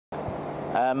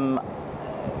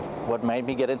What made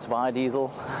me get into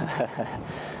biodiesel?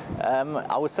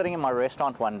 I was sitting in my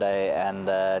restaurant one day and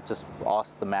just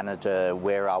asked the manager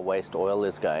where our waste oil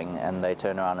is going, and they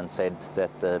turned around and said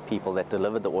that the people that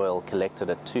delivered the oil collected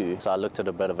it too. So I looked at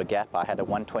a bit of a gap. I had a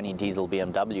 120 diesel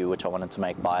BMW which I wanted to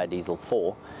make biodiesel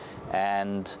for,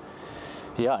 and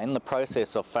yeah, in the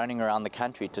process of phoning around the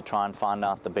country to try and find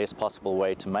out the best possible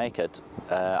way to make it,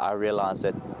 I realized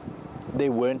that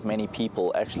there weren't many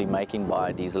people actually making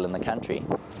biodiesel in the country.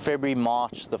 February,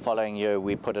 March the following year,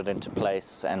 we put it into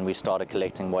place and we started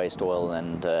collecting waste oil,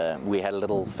 and we had a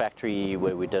little factory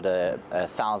where we did a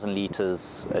 1,000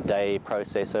 litres a day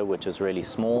processor, which is really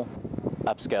small,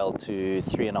 upscaled to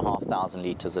 3,500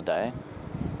 litres a day.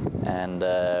 And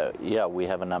yeah, we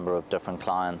have a number of different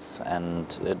clients,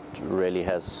 and it really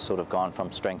has sort of gone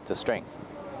from strength to strength.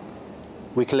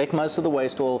 We collect most of the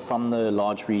waste oil from the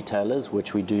large retailers,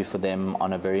 which we do for them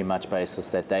on a very much basis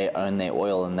that they own their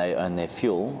oil and they own their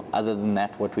fuel. Other than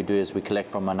that, what we do is we collect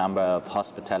from a number of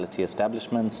hospitality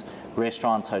establishments,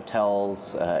 restaurants,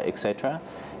 hotels, etc.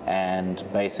 And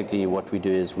basically what we do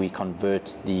is we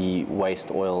convert the waste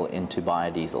oil into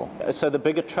biodiesel. So the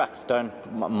bigger trucks don't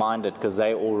mind it because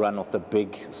they all run off the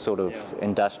big sort of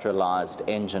industrialized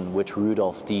engine which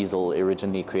Rudolf Diesel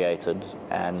originally created,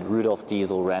 and Rudolf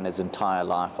Diesel ran his entire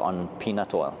life on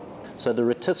peanut oil. So the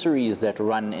rotisseries that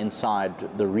run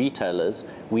inside the retailers,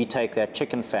 we take that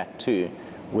chicken fat too,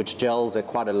 which gels at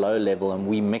quite a low level, and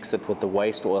we mix it with the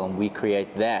waste oil and we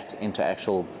create that into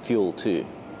actual fuel too.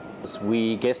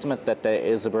 We guesstimate that there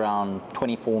is around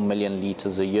 24 million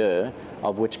litres a year,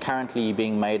 of which currently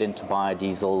being made into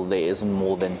biodiesel there isn't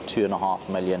more than 2.5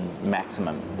 million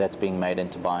maximum that's being made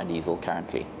into biodiesel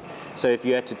currently. So if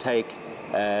you had to take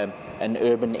an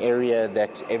urban area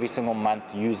that every single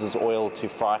month uses oil to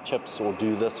fry chips or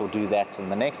do this or do that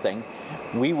and the next thing,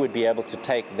 we would be able to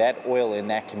take that oil in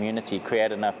that community,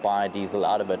 create enough biodiesel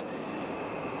out of it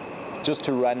just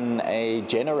to run a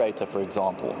generator, for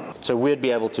example. So we'd be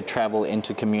able to travel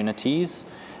into communities,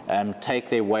 take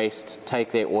their waste, take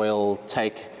their oil,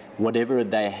 take whatever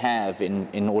they have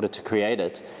in order to create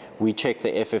it. We check the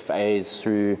FFAs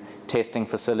through testing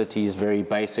facilities, very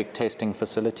basic testing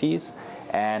facilities,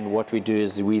 and what we do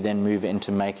is we then move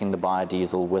into making the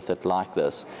biodiesel with it like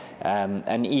this.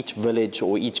 And each village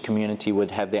or each community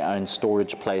would have their own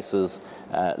storage places,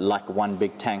 like one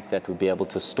big tank that would be able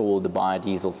to store the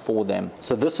biodiesel for them.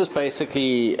 So this is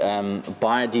basically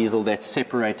biodiesel that's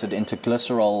separated into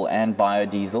glycerol and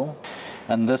biodiesel,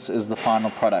 and this is the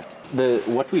final product.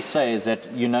 What we say is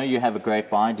that you know you have a great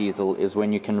biodiesel is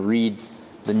when you can read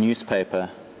the newspaper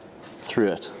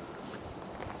through it.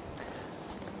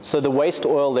 So the waste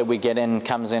oil that we get in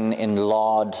comes in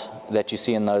lard that you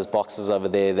see in those boxes over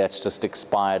there. That's just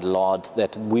expired lard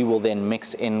that we will then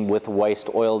mix in with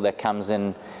waste oil that comes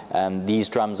in these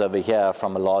drums over here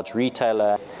from a large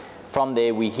retailer. From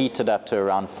there we heat it up to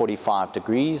around 45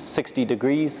 degrees, 60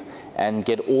 degrees, and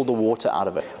get all the water out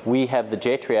of it. We have the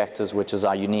jet reactors, which is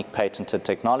our unique patented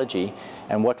technology,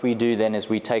 and what we do then is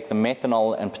we take the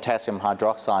methanol and potassium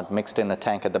hydroxide mixed in a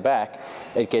tank at the back.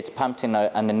 It gets pumped in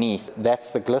underneath.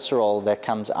 That's the glycerol that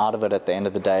comes out of it at the end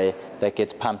of the day that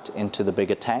gets pumped into the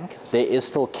bigger tank. There is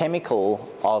still chemical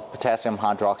of potassium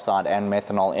hydroxide and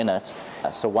methanol in it.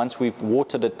 So once we've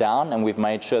watered it down and we've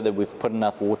made sure that we've put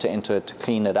enough water into it to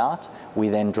clean it out, we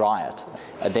then dry it.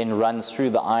 It then runs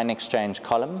through the ion exchange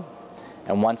column,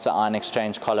 and once the ion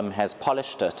exchange column has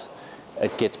polished it,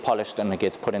 it gets polished and it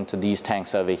gets put into these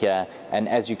tanks over here. And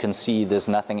as you can see, there's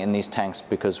nothing in these tanks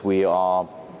because we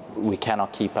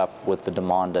cannot keep up with the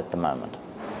demand at the moment.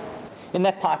 In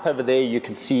that pipe over there you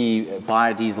can see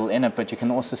biodiesel in it, but you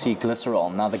can also see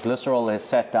glycerol. Now the glycerol is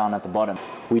sat down at the bottom.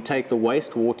 We take the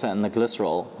wastewater and the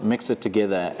glycerol, mix it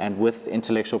together, and with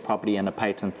intellectual property and a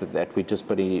patent that we're just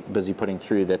busy putting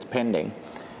through that's pending,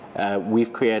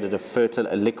 we've created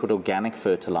a liquid organic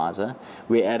fertilizer.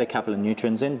 We add a couple of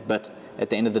nutrients in, but at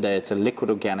the end of the day it's a liquid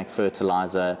organic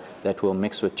fertilizer that will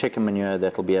mix with chicken manure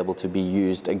that will be able to be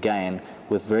used again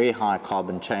with very high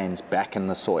carbon chains back in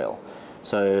the soil.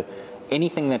 So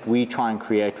anything that we try and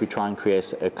create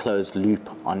a closed loop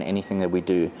on anything that we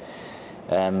do.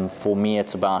 For me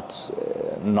it's about,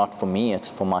 not for me, it's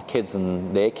for my kids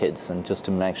and their kids, and just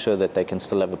to make sure that they can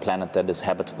still have a planet that is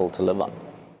habitable to live on.